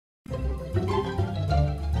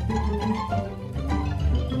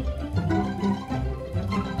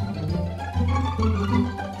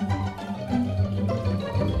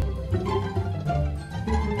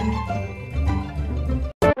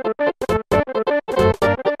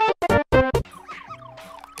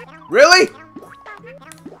Really?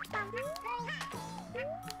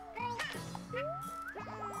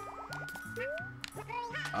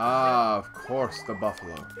 Ah, of course, the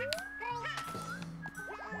buffalo.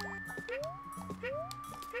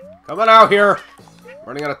 Coming out here!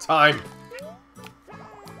 Running out of time.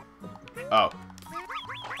 Oh.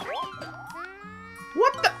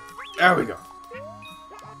 What the? There we go.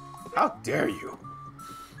 How dare you?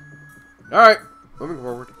 Alright, moving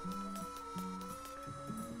forward.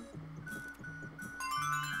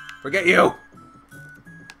 Forget you!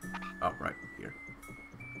 Oh, right, here.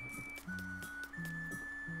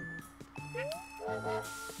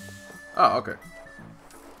 Oh, okay.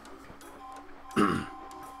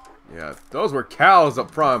 Yeah, those were cows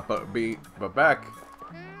up front, but back,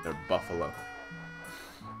 they're buffalo.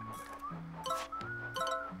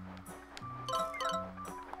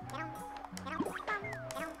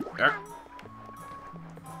 There.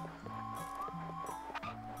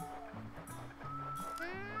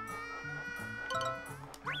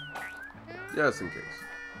 Just in case.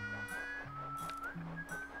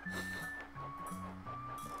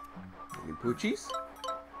 Any poochies?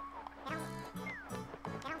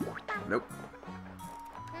 Nope.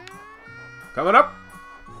 Coming up?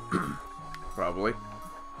 Probably.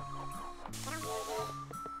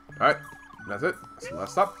 Alright, that's it. That's the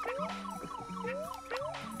last stop.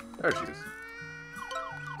 There she is.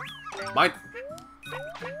 Mine!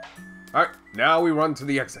 Alright, now we run to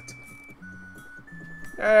the exit.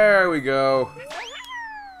 There we go.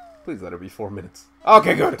 Please let it be 4 minutes.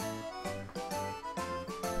 Okay, good.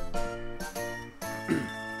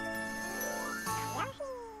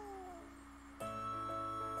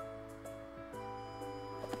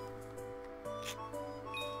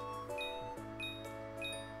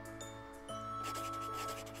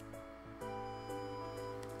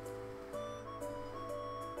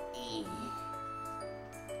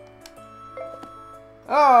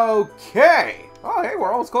 Okay. Oh, hey,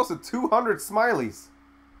 we're almost close to 200 smileys.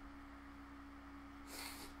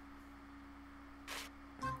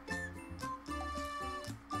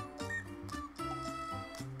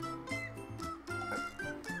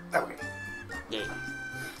 Okay. Yeah.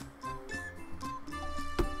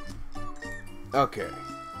 Okay.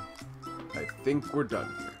 I think we're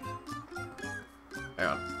done here. Hang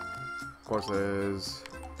on. Of course, there's...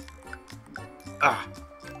 Ah!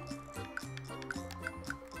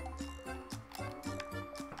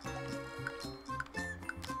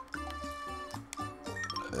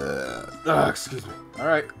 Excuse me.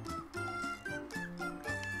 Alright.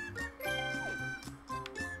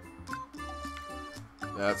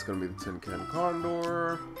 That's gonna be the Tin Can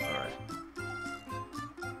Condor. Alright.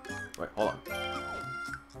 Wait, hold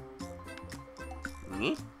on.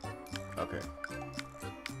 Me? Okay.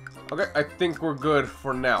 Okay, I think we're good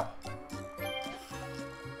for now.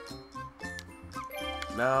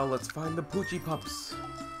 Now let's find the Poochy pups.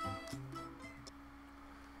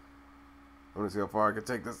 I'm gonna see how far I can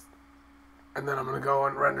take this. And then I'm gonna go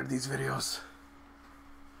and render these videos.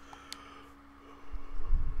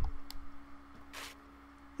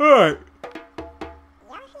 Alright.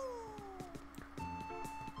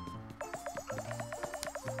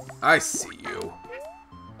 I see you.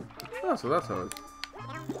 Oh, so that's how it...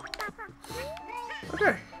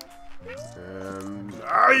 Okay. And...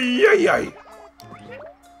 Ay, ay, ay.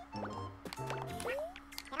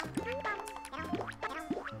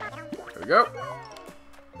 There we go.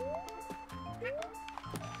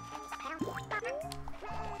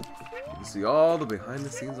 You see all the behind the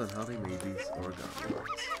scenes on how they made these origami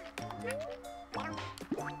arts.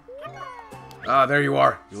 Ah, there you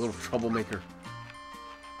are, you little troublemaker.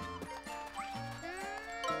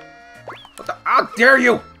 What the? How dare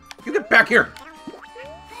you! You get back here!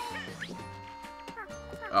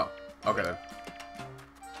 Oh, okay then.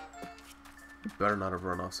 You better not have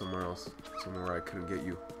run off somewhere else. Somewhere where I couldn't get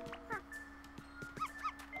you.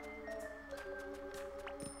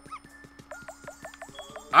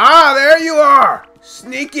 Ah, there you are!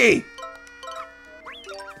 Sneaky!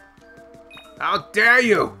 How dare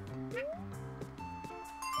you!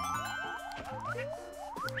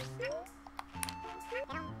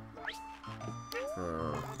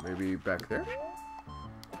 Maybe back there?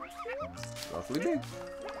 Awfully big.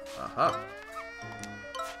 Aha!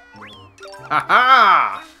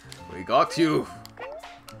 Ha-ha! We got you!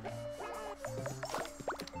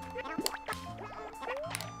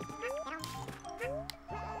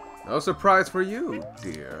 No surprise for you,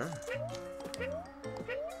 dear.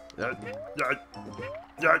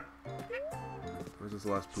 Where's this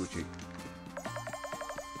last Poochy?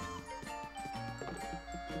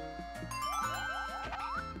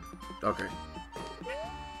 Okay.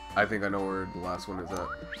 I think I know where the last one is at.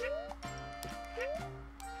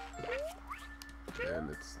 And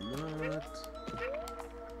it's not...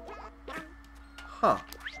 Huh.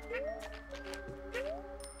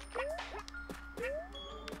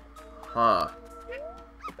 Huh.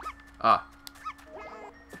 Ah.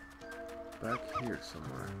 Back here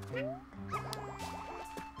somewhere.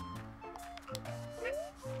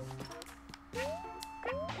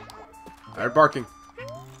 I heard barking.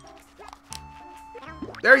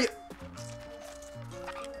 There you...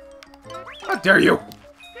 How dare you!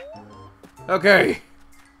 Okay.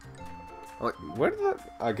 Like, where did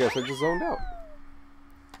that... I guess I just zoned out.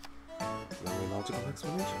 No logical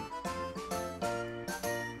explanation.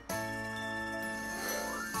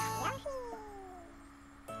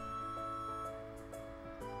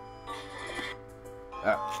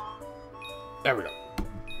 Ah. There we go.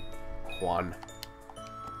 Juan.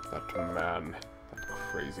 That man. That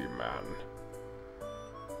crazy man.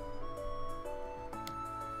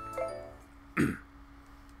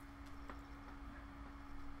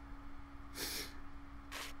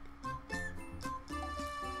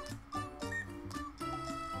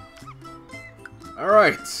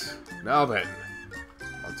 Alright, now then.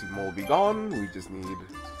 Monty Mole will be gone. We just need to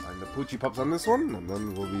find the Poochy Pups on this one, and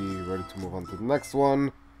then we'll be ready to move on to the next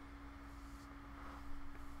one.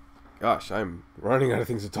 Gosh, I'm running out of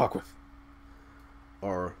things to talk with.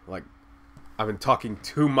 Or, like, I've been talking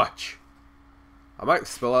too much. I might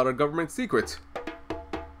spill out a government secret.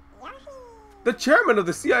 The chairman of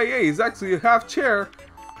the CIA is actually a half chair,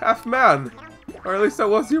 half man. Or at least that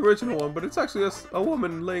was the original one, but it's actually a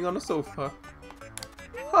woman laying on a sofa.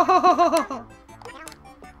 Ha ha ha ha ha!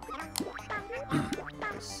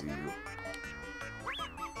 I see you.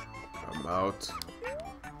 Come out.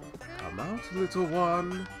 Come out, little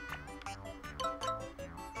one.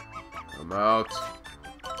 Come out.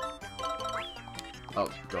 Oh,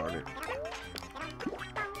 darn it.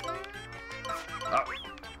 Oh.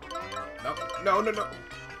 No, no, no, no.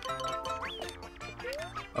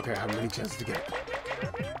 Okay, I have many chances to get it.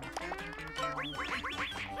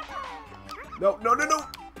 No, no, no, no!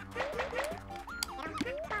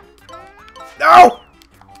 No!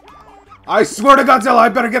 I swear to Godzilla, I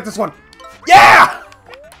better get this one. Yeah!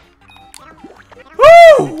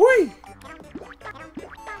 Woo!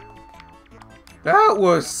 That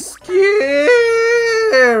was scary!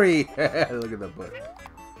 Look at that butt.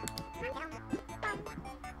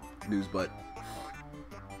 News butt.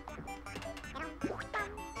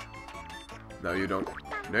 No, you don't.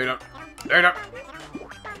 No, you don't. No, you don't.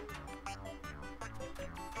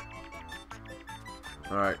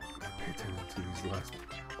 Alright. Pay attention to these last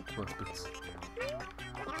bits.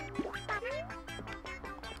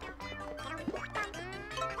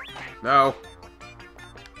 No.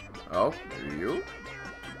 Oh, maybe you?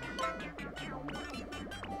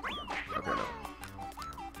 Okay, no.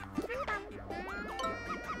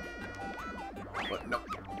 What? No.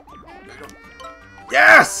 No.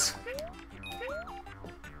 Yes!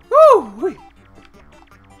 Woo! Wee.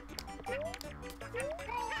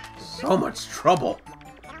 So much trouble.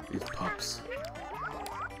 These pups.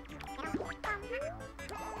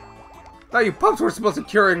 Now you pups were supposed to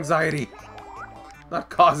cure anxiety, not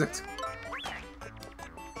cause it.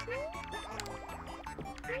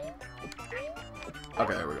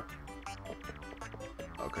 Okay, there we go.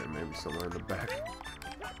 Okay, maybe somewhere in the back.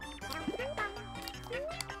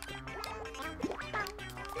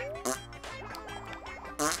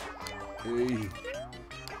 Hey.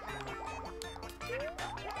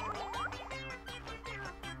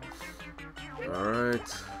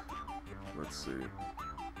 Alright. Let's see.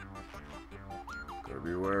 Gotta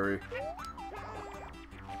be wary.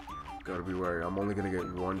 Gotta be wary. I'm only gonna get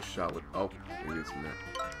one shot with... Oh, maybe it's in there.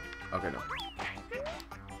 Okay, no.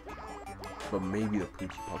 But maybe the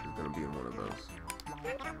Poochy Pup is gonna be in one of those.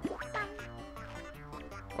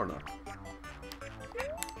 Or not.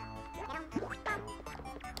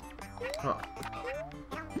 Huh.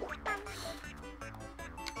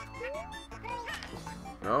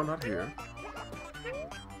 No, not here.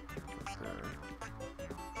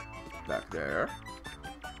 Back there.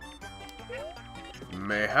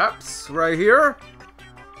 Mayhaps right here?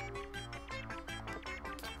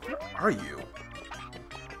 Where are you?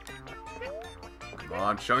 Come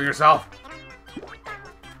on, show yourself.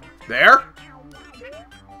 There?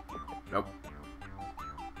 Nope.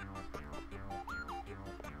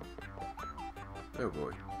 Oh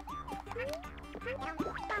boy.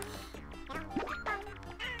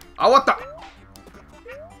 Oh, what the?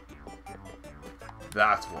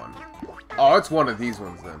 That's one. Oh, it's one of these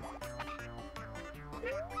ones then.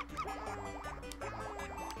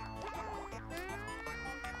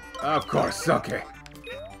 Of course, okay.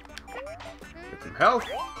 Get some health.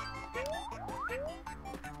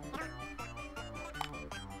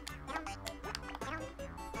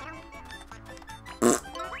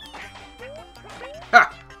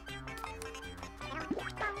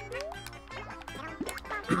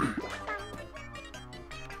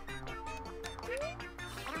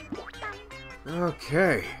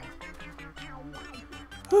 Okay.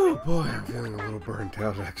 Oh boy, I'm feeling a little burnt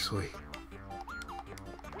out actually.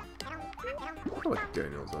 I wonder what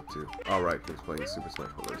Daniel's up to. Alright, he's playing Super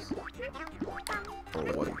Smash Bros. Or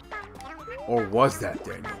what? Or was that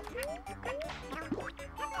Daniel?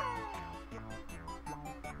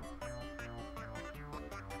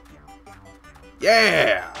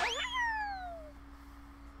 Yeah!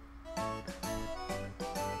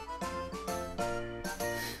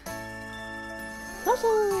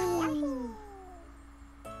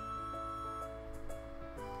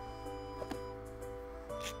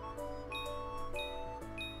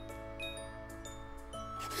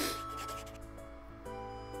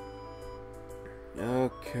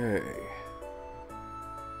 Okay.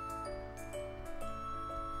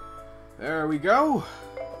 There we go.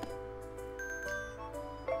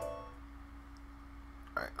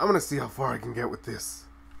 Alright, I'm gonna see how far I can get with this.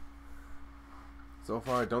 So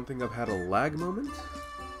far, I don't think I've had a lag moment.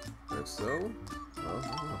 If so,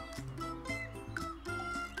 oh.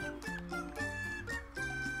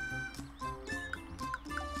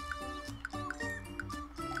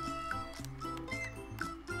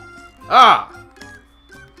 Ah!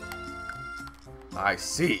 I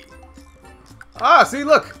see. Ah, see,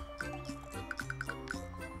 look!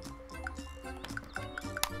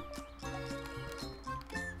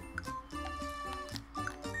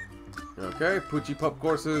 Okay, Poochy Pup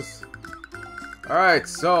courses. Alright,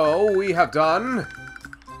 so we have done...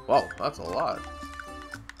 Whoa, that's a lot.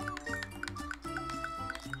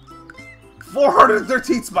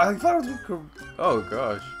 413 smiling flowers! Oh,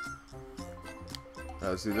 gosh.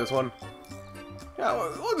 Let's see this one. Yeah,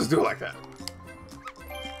 we'll just do it like that.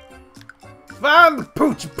 Find the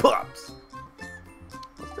Poochy Pups!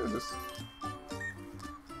 Let's do this.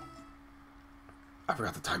 I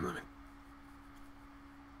forgot the time limit.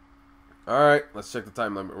 Alright, let's check the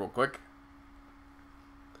time limit real quick.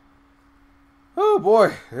 Oh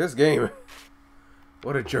boy, this game.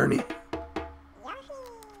 What a journey.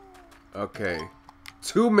 Okay.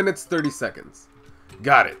 2 minutes 30 seconds.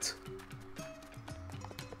 Got it.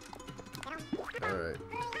 Alright.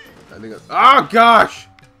 I think oh gosh!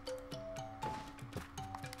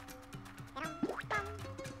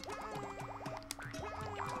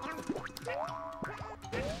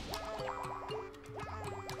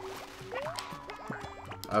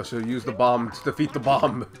 I should use the bomb to defeat the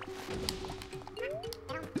bomb.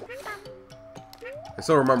 I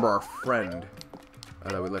still remember our friend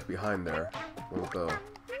that we left behind there. With the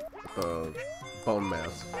bone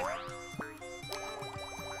mask.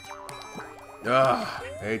 Ah,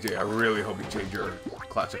 AJ, I really hope you change your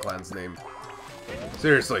Clash of Clans name.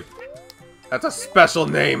 Seriously. That's a special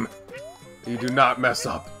name. You do not mess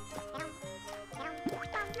up.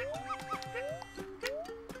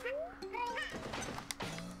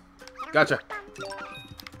 Gotcha.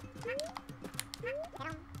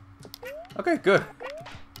 Okay, good.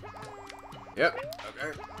 Yep,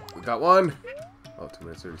 okay. We got one. Oh, 2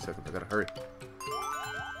 minutes 30 seconds. I gotta hurry.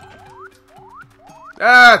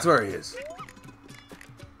 That's where he is.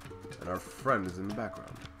 And our friend is in the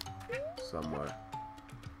background. Somewhere.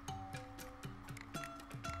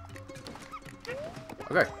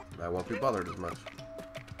 Okay, I won't be bothered as much.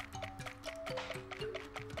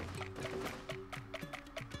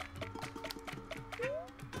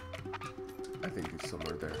 I think he's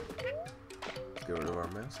somewhere there. Let's get rid of our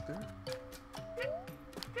mask there.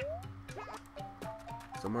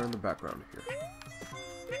 Somewhere in the background here.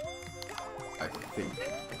 I think.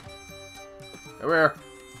 Come here.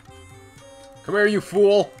 Come here, you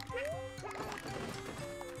fool.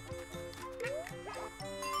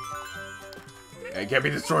 Yeah, he can't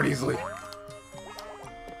be destroyed easily.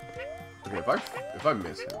 Okay, if I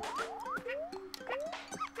miss him.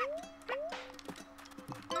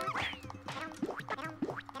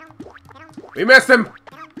 We missed him!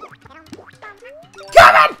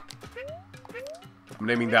 Kevin! I'm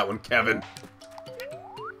naming that one Kevin.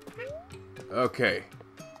 Okay.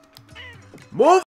 Move!